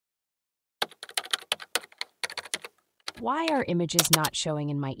Why are images not showing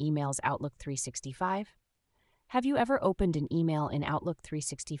in my emails Outlook 365? Have you ever opened an email in Outlook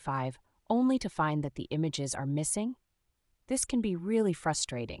 365 only to find that the images are missing? This can be really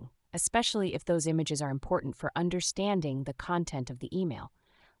frustrating, especially if those images are important for understanding the content of the email.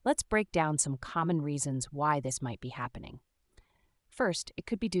 Let's break down some common reasons why this might be happening. First, it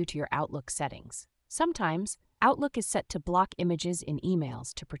could be due to your Outlook settings. Sometimes, Outlook is set to block images in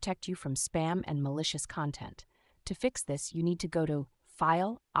emails to protect you from spam and malicious content. To fix this, you need to go to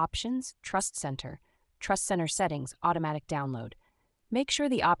File, Options, Trust Center Settings, Automatic Download. Make sure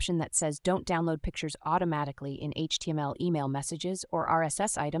the option that says Don't download pictures automatically in HTML email messages or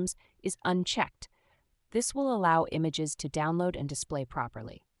RSS items is unchecked. This will allow images to download and display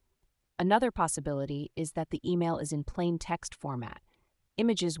properly. Another possibility is that the email is in plain text format.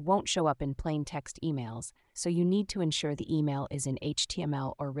 Images won't show up in plain text emails, so you need to ensure the email is in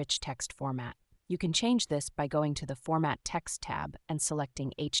HTML or rich text format. You can change this by going to the Format Text tab and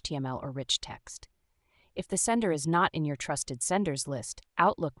selecting HTML or rich text. If the sender is not in your trusted senders list,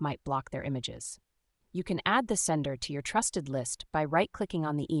 Outlook might block their images. You can add the sender to your trusted list by right-clicking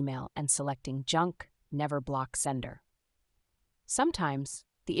on the email and selecting Junk, Never Block Sender. Sometimes,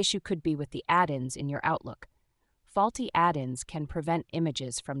 the issue could be with the add-ins in your Outlook. Faulty add-ins can prevent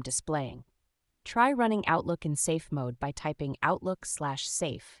images from displaying. Try running Outlook in safe mode by typing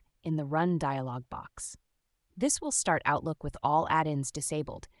Outlook/safe in the Run dialog box. This will start Outlook with all add-ins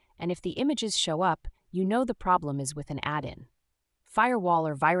disabled, and if the images show up, you know the problem is with an add-in. Firewall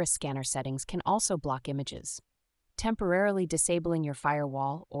or virus scanner settings can also block images. Temporarily disabling your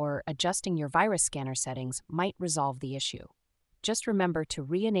firewall or adjusting your virus scanner settings might resolve the issue. Just remember to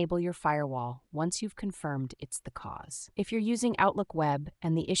re-enable your firewall once you've confirmed it's the cause. If you're using Outlook Web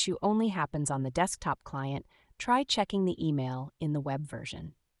and the issue only happens on the desktop client, try checking the email in the web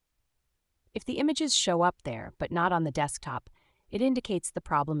version. If the images show up there but not on the desktop, it indicates the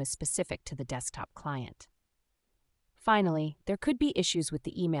problem is specific to the desktop client. Finally, there could be issues with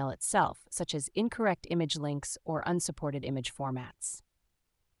the email itself, such as incorrect image links or unsupported image formats.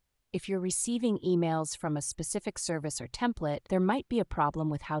 If you're receiving emails from a specific service or template, there might be a problem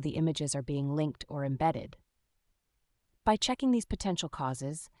with how the images are being linked or embedded. By checking these potential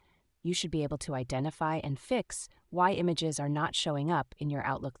causes, you should be able to identify and fix why images are not showing up in your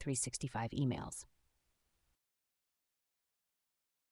Outlook 365 emails.